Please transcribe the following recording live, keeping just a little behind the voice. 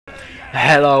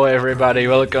Hello everybody,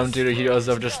 welcome to the Heroes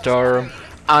of the Storm.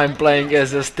 I'm playing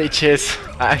as a Stitches.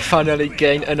 I finally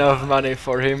gained enough money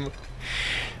for him.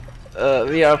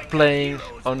 We are playing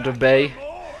on the bay,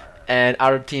 and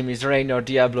our team is Raynor,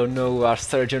 Diablo, Nova,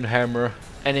 Surgeon Hammer.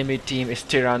 Enemy team is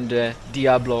Tyrande,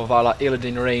 Diablo, Vala,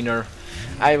 Illidan, Raynor.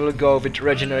 I will go with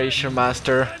Regeneration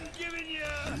Master.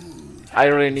 I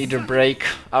really need a break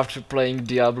after playing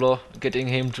Diablo, getting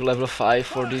him to level 5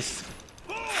 for this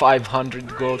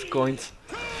 500 gold coins.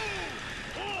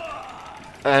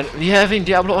 And we having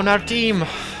Diablo on our team.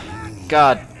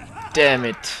 God damn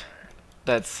it.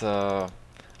 That's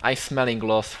I'm smelling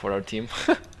loss for our team.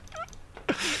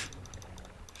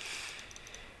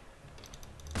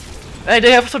 Hey,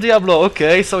 they have also Diablo,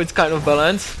 okay, so it's kind of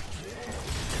balanced.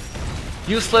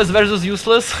 Useless versus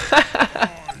useless.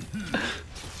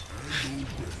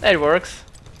 That works.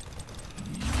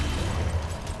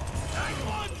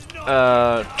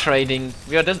 Trading.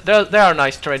 Yeah, there are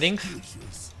nice tradings.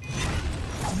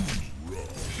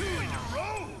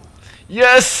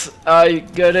 Yes! I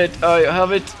get it, I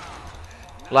have it.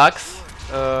 Lux.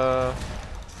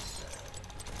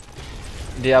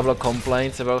 Diablo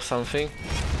complains about something.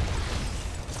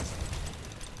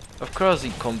 Of course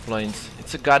he complains.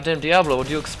 It's a goddamn Diablo, what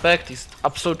do you expect? He's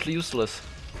absolutely useless.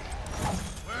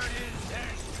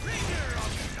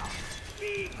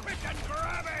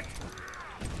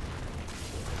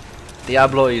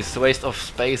 Diablo is a waste of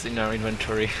space in our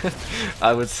inventory,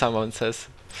 I would someone says.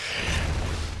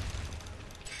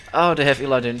 Oh, they have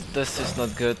Illidan, this is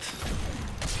not good.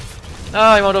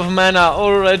 Ah, I'm out of mana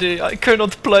already, I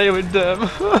cannot play with them.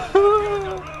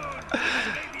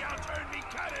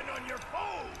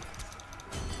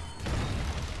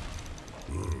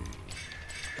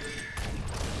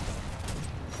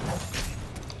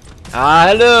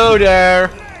 Hello there!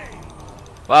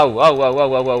 Wow, wow, wow, wow,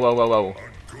 wow, wow, wow, wow, wow.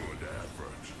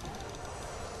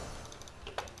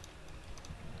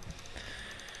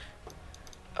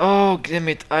 Oh, damn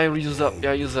it, I use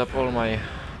up all my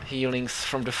healings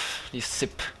from these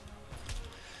sip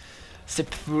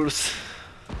pools.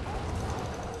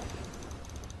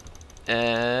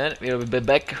 And we will be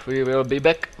back, we will be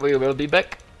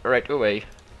back right away.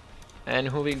 And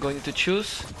who are we going to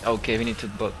choose? Okay, we need to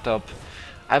top.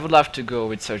 I would love to go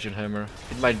with Surgeon Hammer.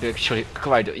 It might be actually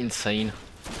quite insane.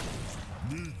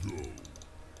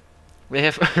 We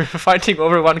have fighting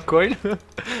over 1 coin?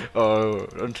 Oh,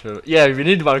 don't know. Yeah, we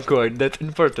need 1 coin, that's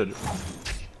important.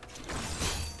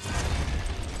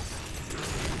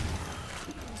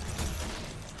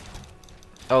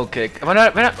 Okay,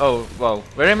 oh, wow,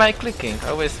 where am I clicking? I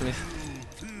always miss.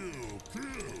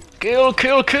 Kill,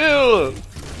 kill, kill!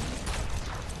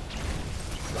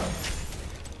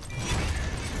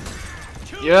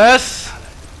 Yes!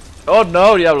 Oh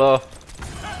no, Diablo!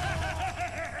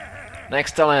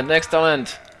 Next talent, next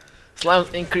talent! Slam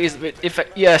increase with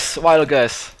effect. Yes, wild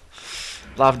guess.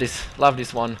 Love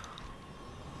this one.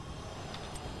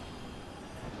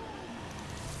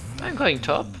 I'm going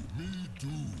top.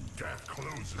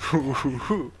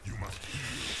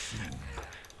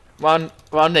 One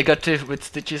negative with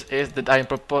Stitches is that I'm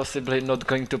possibly not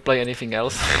going to play anything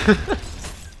else.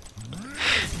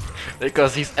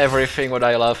 Because he's everything what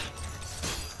I love.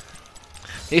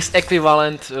 He's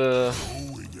equivalent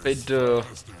with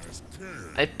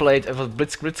I played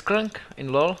Blitzcrank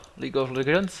in LoL, League of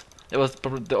Legends. It was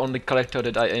probably the only character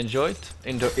that I enjoyed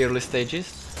in the early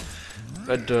stages.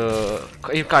 But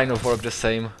it kind of worked the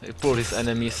same. It pulled his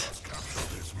enemies.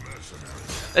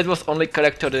 It was only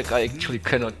character that I actually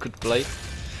could play.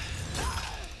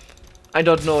 I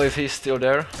don't know if he's still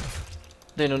there.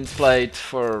 Didn't play it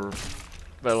for...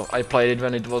 Well, I played it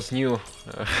when it was new.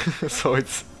 So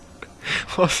it's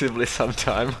possibly some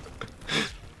time.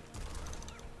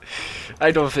 I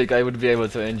don't think I would be able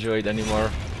to enjoy it anymore,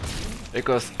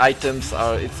 because items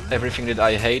are everything that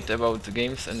I hate about the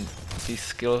games and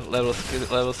these level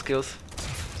skills.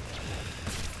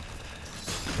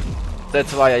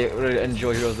 That's why I really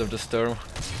enjoy Heroes of the Storm.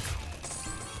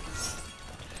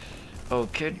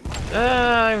 Okay,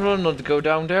 I will not go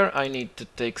down there. I need to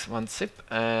take 1 sip,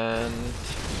 and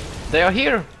they are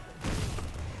here.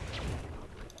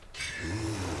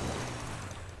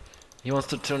 He wants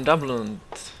to turn doublet.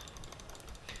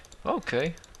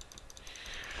 Okay.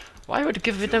 Why would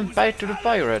give them bite to the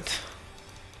pirate?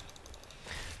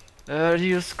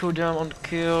 Reduce cooldown on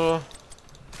kill.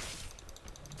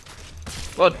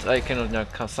 What? I cannot now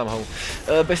somehow.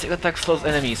 Basic attack slows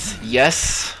enemies.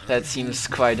 Yes, that seems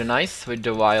quite nice with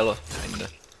the while.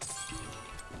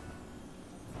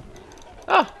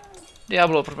 Ah,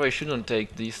 Diablo probably shouldn't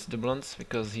take these doublons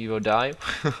because he will die.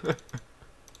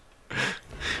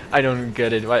 I don't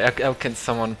get it. Why? How can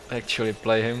someone actually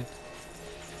play him?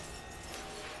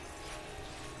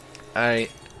 I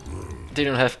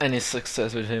didn't have any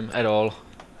success with him at all.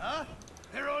 Huh?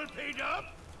 They're all paid up?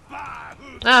 Bah,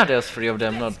 Ah, there's 3 of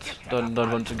them. Don't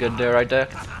want to get there right there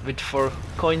with 4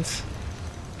 coins.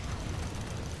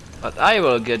 But I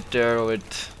will get there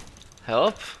with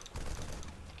help.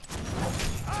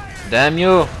 Damn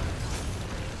you!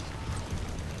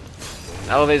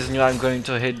 I always knew I'm going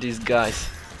to hit these guys.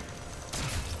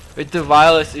 With the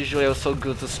vial, it's usually also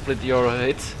good to split your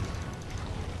hits.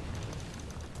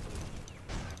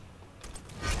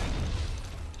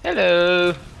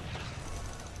 Hello!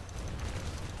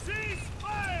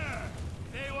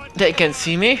 They can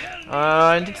see me,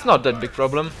 and it's not that big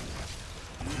problem.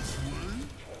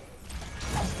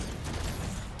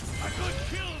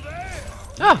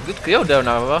 Ah, good kill there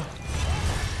now.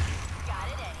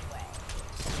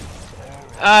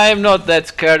 I'm not that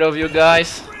scared of you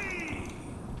guys.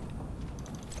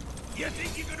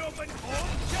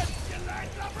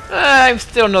 I'm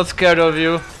still not scared of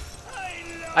you.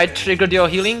 I triggered your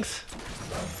healings.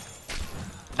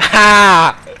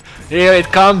 Ha! Here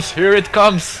it comes, here it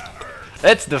comes.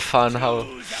 That's the fun,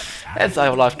 that's how I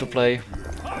love to play.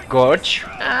 Gorge.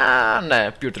 Ah,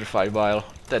 nah, Putrefied Vial.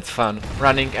 That's fun.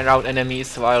 Running around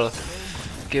enemies while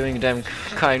giving them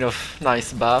kind of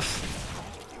nice buffs.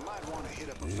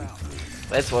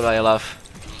 That's what I love.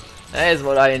 That's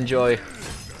what I enjoy.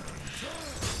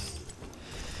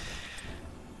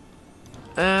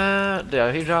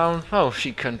 There he down. Oh,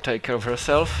 she can take care of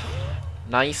herself.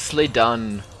 Nicely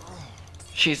done.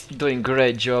 She's doing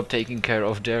great job taking care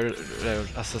of their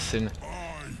assassin.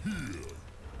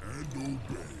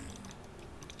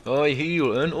 I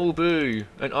heal and obey,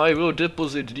 and I will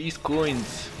deposit these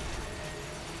coins.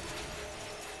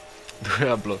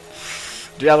 Diablo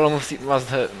must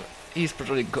have. He's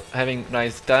probably having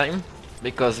nice time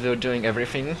because we're doing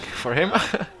everything for him.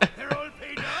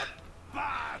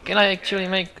 Can I actually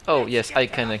make? Oh yes, I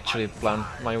can actually plan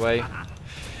my way.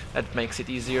 That makes it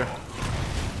easier.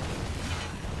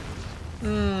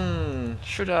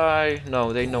 Should I?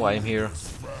 No, they know I'm here.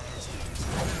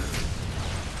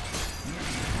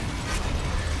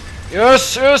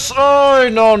 Yes, yes, I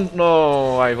don't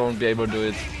know. I won't be able to do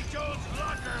it.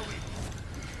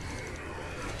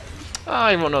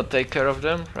 I will not take care of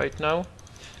them right now.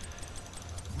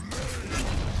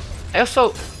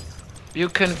 Also, you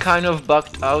can kind of bug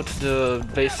out the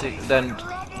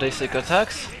basic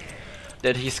attacks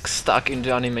that he's stuck in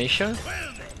the animation.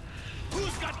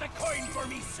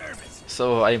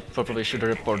 So I probably should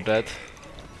report that.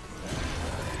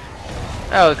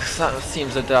 Well, it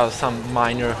seems that there are some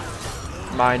minor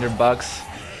bugs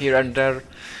here and there.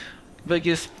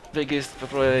 Biggest,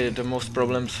 probably the most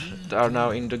problems that are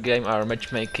now in the game are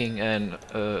matchmaking and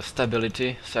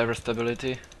stability, server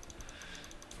stability.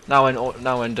 Now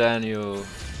and then you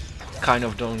kind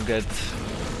of don't get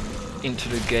into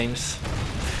the games,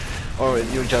 or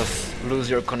you just lose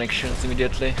your connections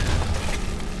immediately.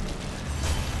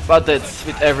 But that's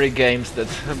with every games that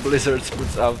Blizzard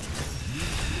puts out.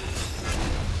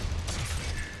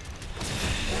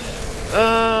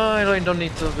 I really don't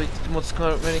need to be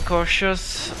many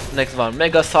cautious. Next one,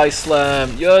 Mega Size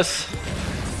Slam, yes!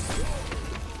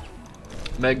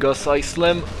 Mega Size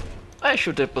Slam. I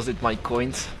should deposit my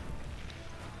coins.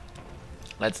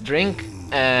 Let's drink,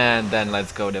 and then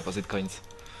let's go deposit coins.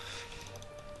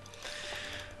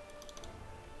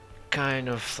 Kind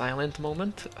of silent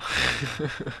moment.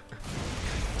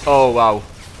 Oh wow.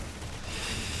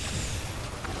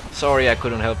 Sorry, I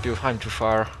couldn't help you, I'm too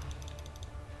far.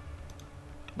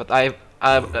 But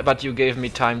but you gave me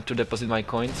time to deposit my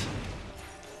coins.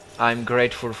 I'm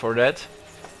grateful for that.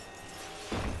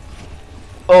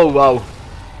 Oh wow.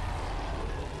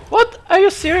 What? Are you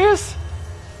serious?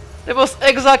 It was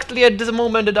exactly at this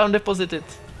moment that I deposited.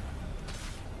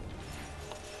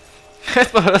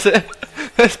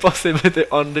 That's possibly the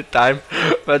only time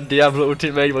when Diablo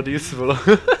Ultimate was useful.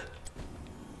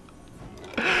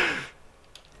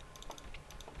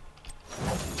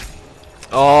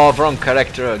 Oh, wrong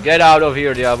character. Get out of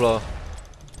here, Diablo.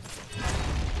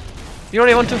 You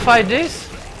really want to fight this?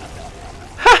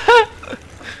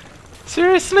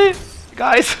 Seriously?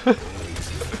 Guys?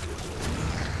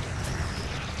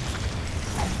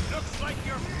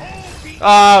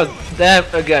 Oh, damn,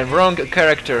 again, wrong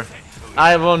character.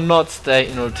 I will not stay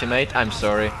in Ultimate, I'm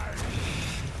sorry.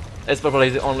 That's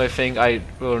probably the only thing I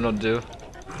will not do.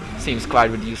 Seems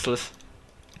quite useless.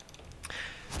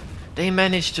 They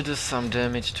managed to do some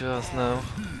damage to us now.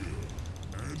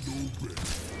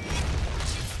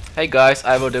 Hey guys,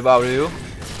 I will devour you.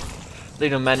 They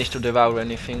don't manage to devour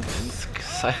anything. It's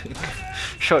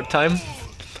short time.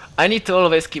 I need to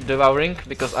always keep devouring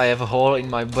because I have a hole in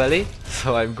my belly,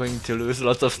 so I'm going to lose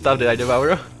lots of stuff that I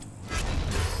devour.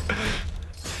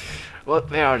 What?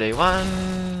 Where are they?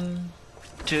 1,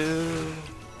 2,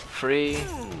 3.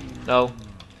 No,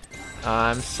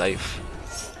 I'm safe.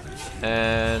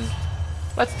 And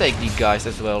let's take these guys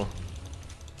as well.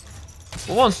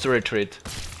 Who wants to retreat?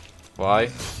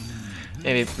 Why?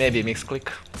 Maybe mix click.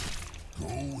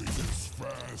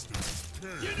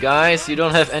 Guys, you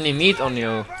don't have any meat on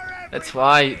you. That's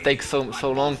why it takes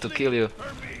so long to kill you.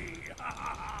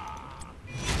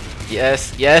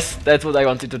 Yes, that's what I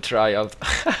wanted to try out.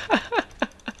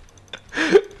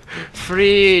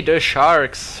 Free the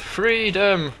sharks! Free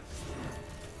them!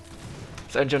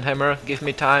 Sergeant Hammer, give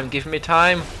me time, give me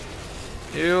time!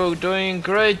 You're doing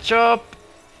great job!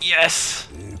 Yes!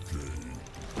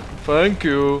 Thank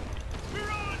you!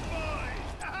 We're on,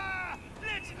 boys!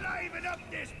 Let's liven up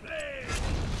this place!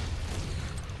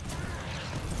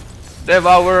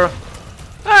 Devour!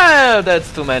 Ah,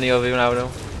 that's too many of you now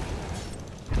though.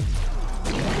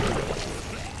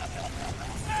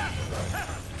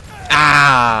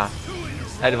 Ah!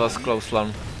 That was close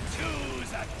one.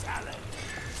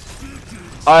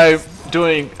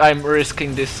 I'm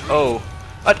risking this. Oh,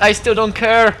 but I still don't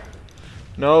care.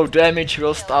 No damage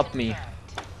will stop me.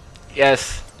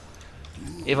 Yes.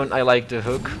 Even I like the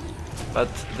hook, but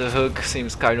the hook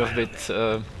seems kind of a bit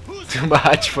too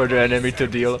much for the enemy to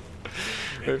deal.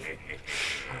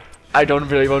 I don't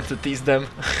really want to tease them.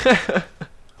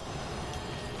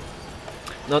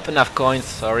 Not enough coins,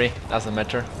 sorry, doesn't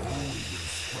matter.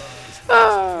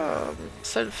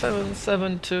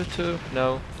 722,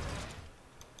 no.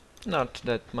 Not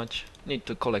that much. Need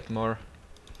to collect more.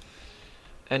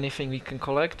 Anything we can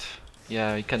collect?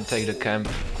 Yeah, we can take the camp.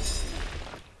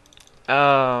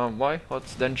 Why?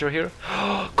 What's danger here?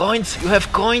 Coins! You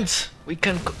have coins! We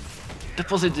can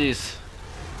deposit these.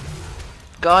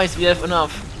 Guys, we have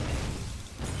enough.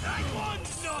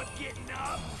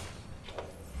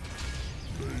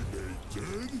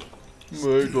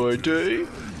 Wait, wait, day.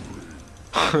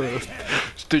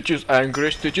 Stitch is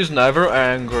angry. Stitch is never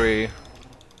angry.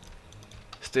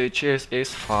 Stitches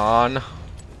is fun.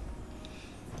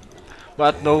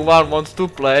 But no one wants to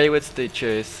play with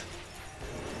Stitches.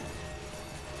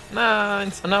 Nah,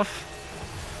 it's enough.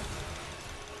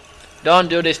 Don't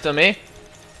do this to me.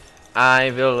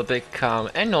 I will become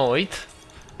annoyed.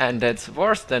 And that's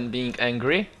worse than being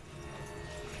angry.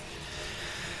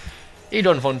 You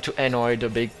don't want to annoy the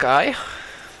big guy.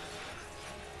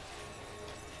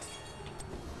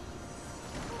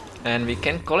 And we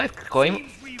can collect coin.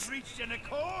 We've reached an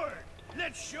accord.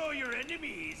 Let's show your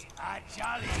enemies a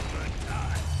jolly good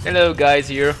time. Hello guys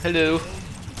here. Hello.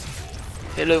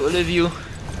 Hello all of you.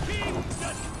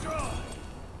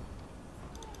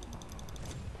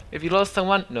 Have you lost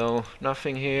someone? No.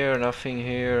 Nothing here, nothing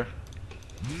here.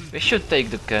 We should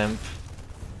take the camp.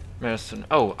 Merson.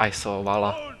 Oh, I saw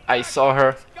Vala. I saw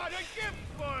her. Got a gift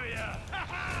for ya.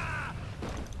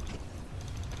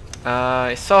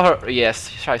 I saw her. Yes,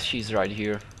 she's right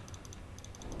here.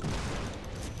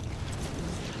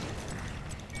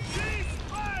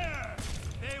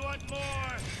 They want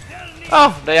more. They'll need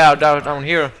Oh, they are down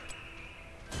here.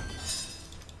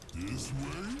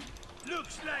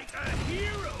 looks like a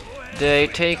hero. They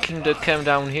taking the camp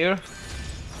down here.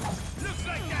 Looks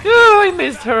like that Oh, I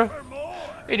missed her. for more.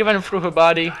 It went through her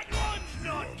body. That one's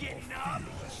not getting up.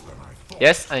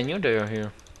 Yes, I knew they were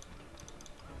here.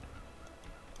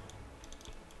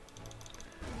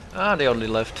 Ah, they only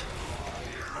left.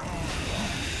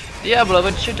 Diablo,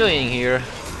 what you doing here?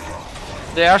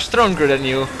 They are stronger than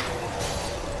you.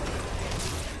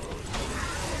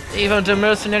 Even the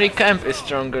mercenary camp is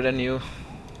stronger than you.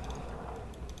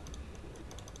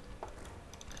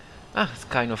 Ah, it's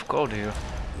kind of cold here.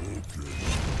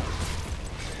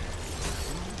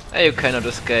 You cannot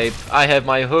escape. I have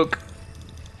my hook.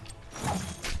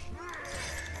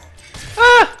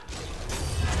 Ah!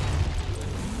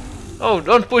 Oh,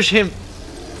 don't push him.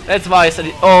 That's why I said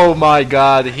it. Oh my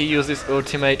god, he used his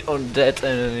ultimate on that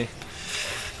enemy.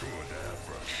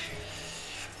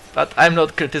 But I'm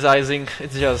not criticizing,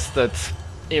 it's just that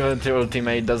even the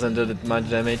ultimate doesn't do that much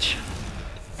damage.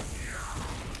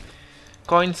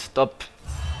 Coins, stop.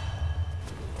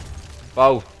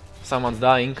 Wow, someone's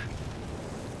dying.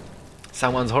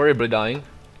 Someone's horribly dying.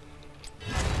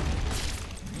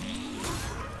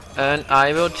 And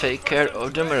I will take care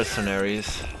of the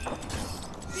mercenaries.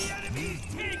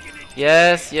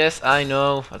 Yes, yes, I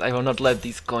know, but I will not let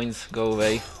these coins go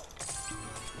away.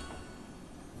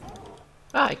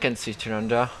 Ah, I can see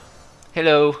Tiranda.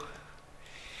 Hello.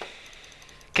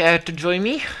 Care to join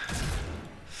me?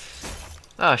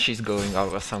 Ah, she's going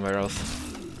over somewhere else.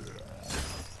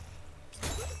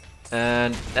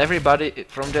 And everybody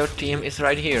from their team is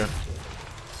right here.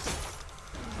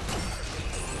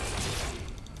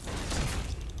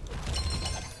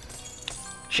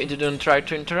 She didn't try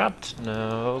to interrupt?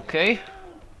 No, okay.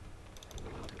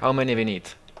 How many we need?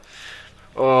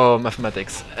 Oh,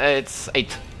 mathematics. It's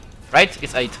 8. Right?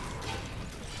 It's 8.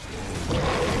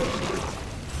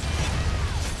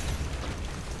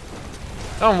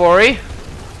 Don't worry.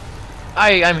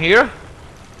 I'm here.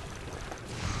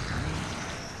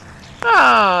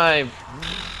 I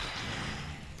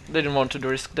didn't want to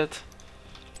risk that.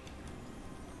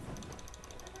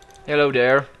 Hello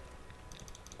there.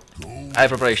 I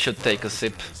probably should take a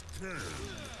sip.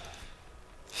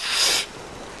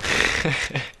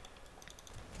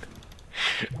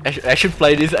 I should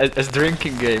play this as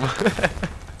drinking game.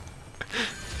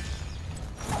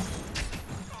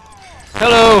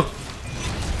 Hello!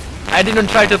 I didn't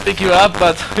try to pick you up,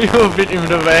 but you've been in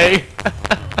the way.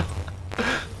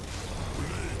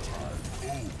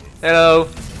 Hello!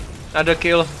 Another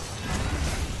kill.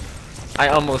 I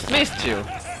almost missed you.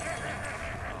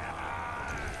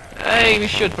 Hey, we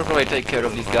should probably take care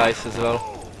of these guys as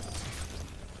well.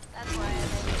 That's why I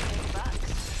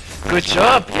made $8. Good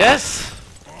job, yes!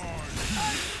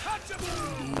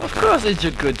 Of course it's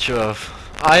a good job.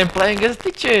 I am playing as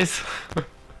Stitches.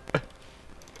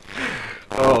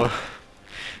 Oh,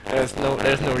 there's no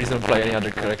reason to play any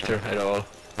other character at all,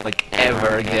 like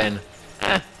ever again.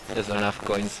 There's not enough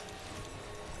coins.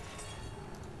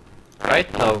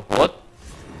 Right? No. What?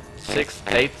 6,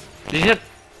 8. Did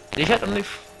you have only?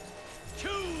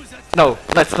 No,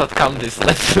 let's not count this.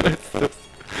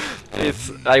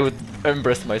 I would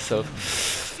embarrass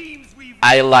myself.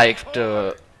 I like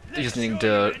using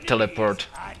the teleport.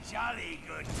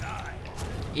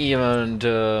 Even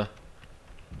the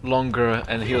longer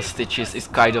and heal Stitches is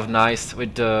kind of nice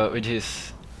with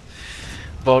his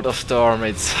Bolt of Storm.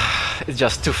 It's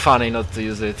just too funny not to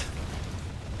use it.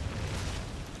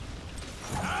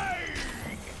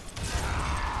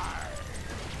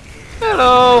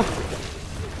 Hello!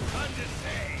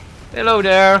 Hello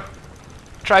there!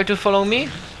 Try to follow me?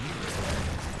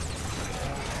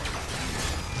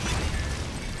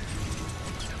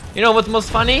 You know what's most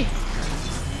funny?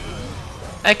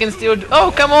 I can still do—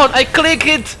 oh, come on! I click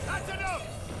it!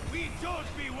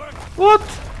 What?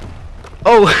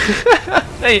 Oh!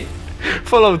 They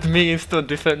followed me instead of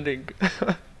defending.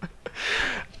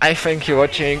 I thank you for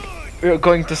watching. We're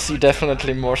going to see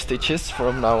definitely more Stitches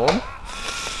from now on.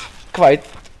 Quite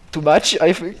too much,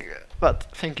 I think. But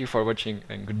thank you for watching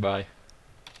and goodbye.